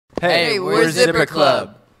Hey, we're Zipper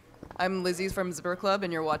Club. I'm Lizzie from Zipper Club,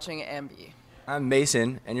 and you're watching AMBY. I'm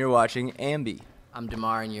Mason, and you're watching AMBY. I'm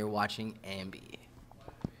Damar, and you're watching AMBY.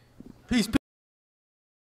 Peace.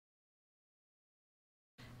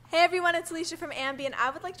 Hey everyone, it's Alicia from AMBY, and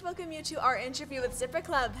I would like to welcome you to our interview with Zipper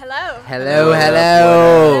Club. Hello. Hello.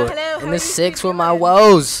 Hello. In the six with my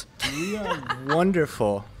woes. We are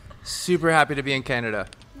wonderful. Super happy to be in Canada.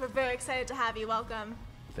 We're very excited to have you. Welcome.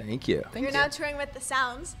 Thank you. You're now touring with The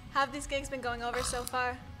Sounds. How have these gigs been going over so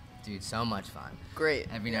far? Dude, so much fun. Great.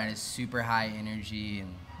 Every night is super high energy,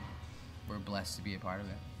 and we're blessed to be a part of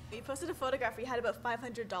it. You posted a photograph where you had about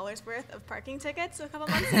 $500 worth of parking tickets a couple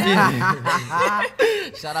months ago.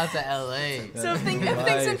 Shout out to LA. So things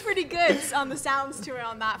been pretty good on The Sounds tour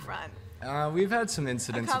on that front. We've had some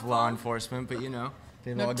incidents with law couple? enforcement, but you know,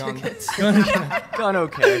 they've No all gone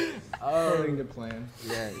okay. According to plan.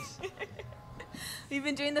 Yes. We've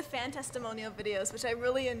been doing the fan testimonial videos, which I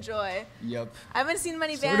really enjoy. Yep. I haven't seen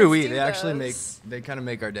many So bands do we. do They actually those. they kind of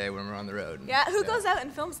make our day when we're on the road. Yeah, who goes out and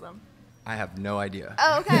films them? I have no idea.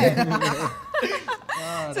 Oh, okay.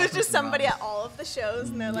 So it's just somebody at all of the shows,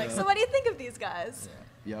 and they're like, so what do you think of these guys?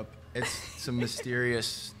 Yep. It's some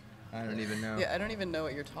mysterious, I don't even know. Yeah, I don't even know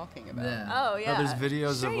what you're talking about. Yeah. Oh, yeah. No, there's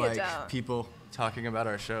videos Sure of you like don't. people talking about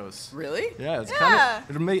our shows. Really? Yeah, it's Yeah.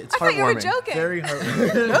 kind of it's I thought you were heartwarming. joking. Very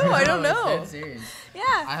heartwarming. No, I don't No, know. it's dead serious. I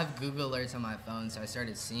Yeah. have Google alerts on my phone, so I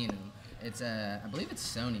started seeing them. It's I believe it's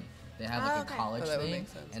Sony. They have like okay. a college Oh, that would thing, make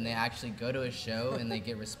sense, and they actually go to a show and they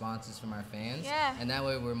get responses from our fans. Yeah. And that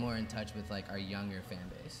way we're more in touch with like our younger fan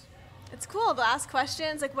base. It's cool. They'll ask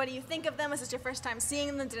questions like, what do you think of them? Is this your first time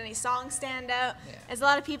seeing them? Did any songs stand out? Yeah. There's a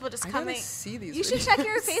lot of people just I gotta coming. see these You should videos. check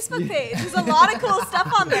your Facebook page. There's a lot of cool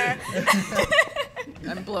stuff on there.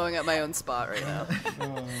 I'm blowing up my own spot right now.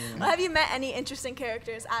 Well, have you met any interesting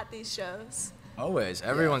characters at these shows? Always.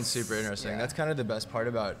 Everyone's Yes. super interesting. Yeah. That's kind of the best part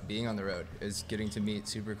about being on the road is getting to meet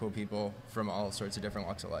super cool people from all sorts of different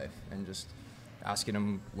walks of life and just asking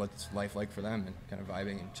them what's life like for them and kind of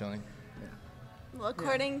vibing and chilling. Well,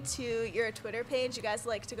 according to your Twitter page, you guys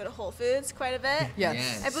like to go to Whole Foods quite a bit. Yes.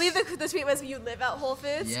 Yes. I believe the tweet was you live at Whole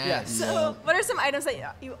Foods. Yes. So what are some items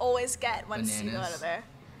that you always get once you go Bananas. out of there?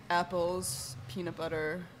 Apples, peanut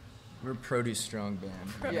butter. We're a produce strong band.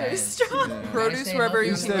 Very Yes. strong. Yeah. Produce stay wherever healthy.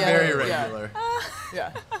 you It's can the get very it. Yeah. regular.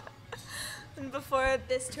 Yeah. And before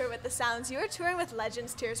this tour with The Sounds, you were touring with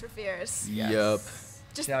Legends Tears for Fears. Yup.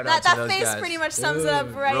 Just Shout that out to those face guys. pretty much sums it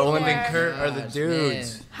up right Roland there. and Kurt are the Gosh,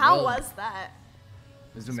 dudes. man. How Roll. was that?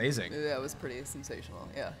 It was amazing. Yeah, it was pretty sensational.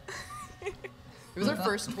 Yeah. It was our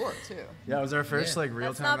first tour too. Yeah, it was our first Yeah. like real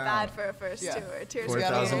That's time not bad out. for a first Yeah. tour. Tears We for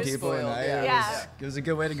got a 4,000 little people a spoiled, night. yeah. Yeah. It was a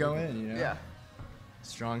good way to go in, you know? Yeah.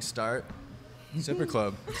 Strong start. Zipper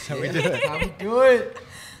Club. That's how we did it. How we do it?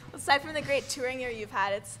 Aside from the great touring year you've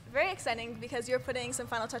had, it's very exciting because you're putting some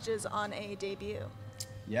final touches on a debut.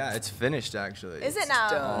 Yeah, it's finished actually. Is it now?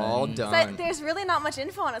 done. All So done. there's really not much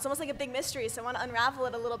info on it. It's almost like a big mystery, so I want to unravel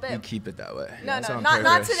it a little We bit. keep it that way. No, It's no, on not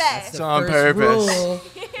purpose. today. It's on purpose. Rule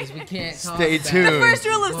is we can't talk Stay about tuned. The first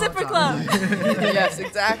rule of Zipper Club. Yes,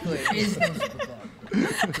 exactly. Is no Zipper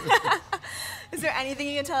Club. Is there anything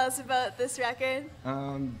you can tell us about this record?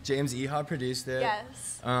 James Eha produced it.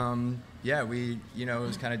 Yes. Yeah, it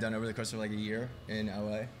was kind of done over the course of like a year in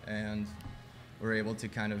LA, and we're able to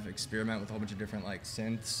kind of experiment with a whole bunch of different like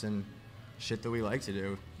synths and shit that we like to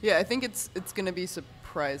do. Yeah, I think it's gonna be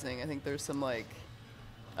surprising. I think there's some like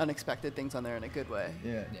unexpected things on there in a good way.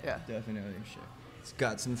 Yeah, Yeah. definitely. It's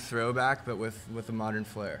got some throwback, but with a modern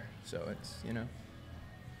flair. So it's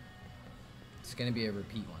It's gonna be a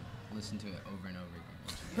repeat one. Listen to it over and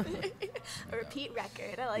over again. A repeat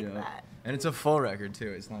record. I like yeah. that. And it's a full record too.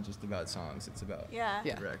 It's not just about songs. It's about Yeah.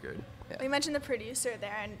 Yeah. the record. We mentioned the producer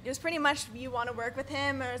there, and it was pretty much you want to work with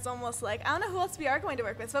him, or it's almost like, I don't know who else we are going to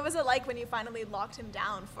work with. So what was it like when you finally locked him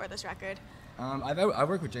down for this record? I've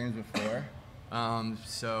worked with James before,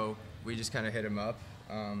 so we just kind of hit him up.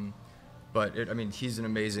 But he's an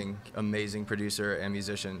amazing producer and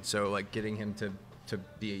musician. So like getting him to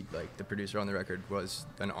be like the producer on the record was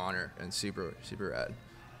an honor and super rad.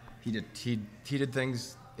 He did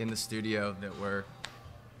things in the studio that were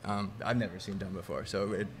I've never seen done before.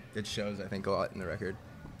 So it shows, I think, a lot in the record.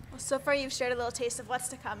 Well, so far you've shared a little taste of what's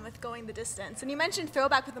to come with Going the Distance. And you mentioned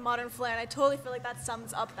throwback with the modern flair, and I totally feel like that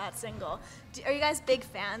sums up that single. Are you guys big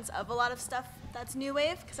fans of a lot of stuff that's new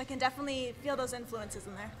wave? Because I can definitely feel those influences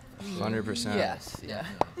in there. 100%. Yes. Yeah.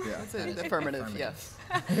 Yeah. That's an affirmative. Yes.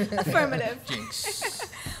 Affirmative.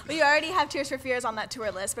 Jinx. Well, you already have Tears for Fears on that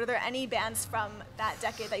tour list, but are there any bands from that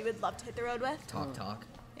decade that you would love to hit the road with? Talk.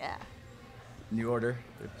 Yeah. New Order.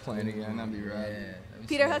 They're playing again. That'd be right. Yeah,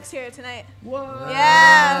 Peter Hook's here tonight. What?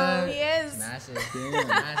 Yeah, he is. Massive. Damn.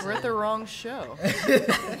 Massive. We're at the wrong show.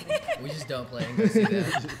 We just don't play and go see them.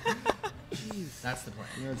 That's the plan.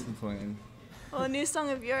 That's the plan. Well, a new song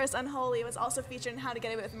of yours, Unholy, was also featured in How to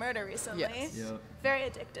Get Away with Murder recently. Yes. Yep. Very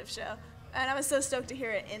addictive show. And I was so stoked to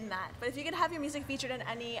hear it in that. But if you could have your music featured in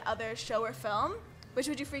any other show or film, which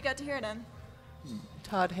would you freak out to hear it in?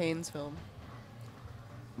 Todd Haynes film.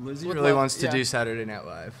 Lizzie Would really love- wants to yeah. do Saturday Night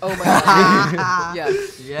Live. Oh my god.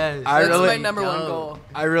 Yes. Yes. I That's really- my number one Dope. goal.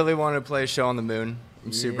 I really want to play a show on the moon.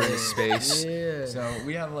 I'm super into space. Yeah. So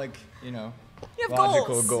we have like, you know, You have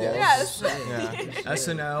logical goals. Yes. Yeah.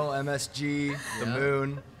 SNL, MSG, the Yeah.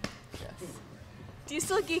 moon. Do you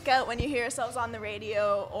still geek out when you hear yourselves on the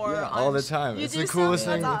radio or Yeah, on all the time. You It's do the coolest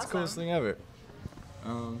still? thing. That's It's the coolest awesome. thing ever.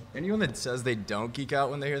 Anyone that says they don't geek out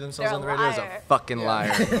when they hear themselves They're on the a radio is a liar. fucking liar.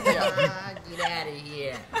 Get out of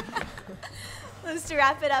here. Let's to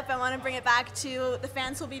wrap it up. I want to bring it back to the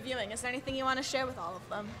fans who'll be viewing. Is there anything you want to share with all of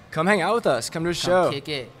them? Come hang out with us. Come to a Come show. kick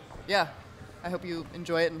it. Yeah. I hope you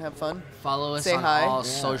enjoy it and have fun. Follow us Say on hi. all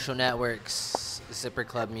Yeah. social networks.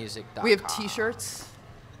 ZipperClubMusic.com. We have t-shirts,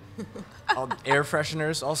 All air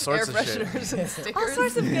fresheners, all air sorts of shit. fresheners, and stickers. All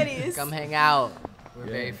sorts of goodies. Come hang out. We're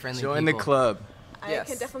Yeah. very friendly Join people. the club. I Yes.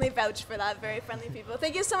 can definitely vouch for that. Very friendly people.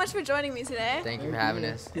 Thank you so much for joining me today. Thank you for having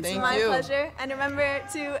us. It's Thank my you. pleasure. And remember,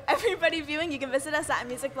 to everybody viewing, you can visit us at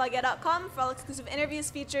musicblogger.com for all exclusive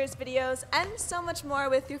interviews, features, videos, and so much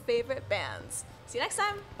more with your favorite bands. See you next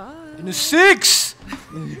time. Bye. In the 6!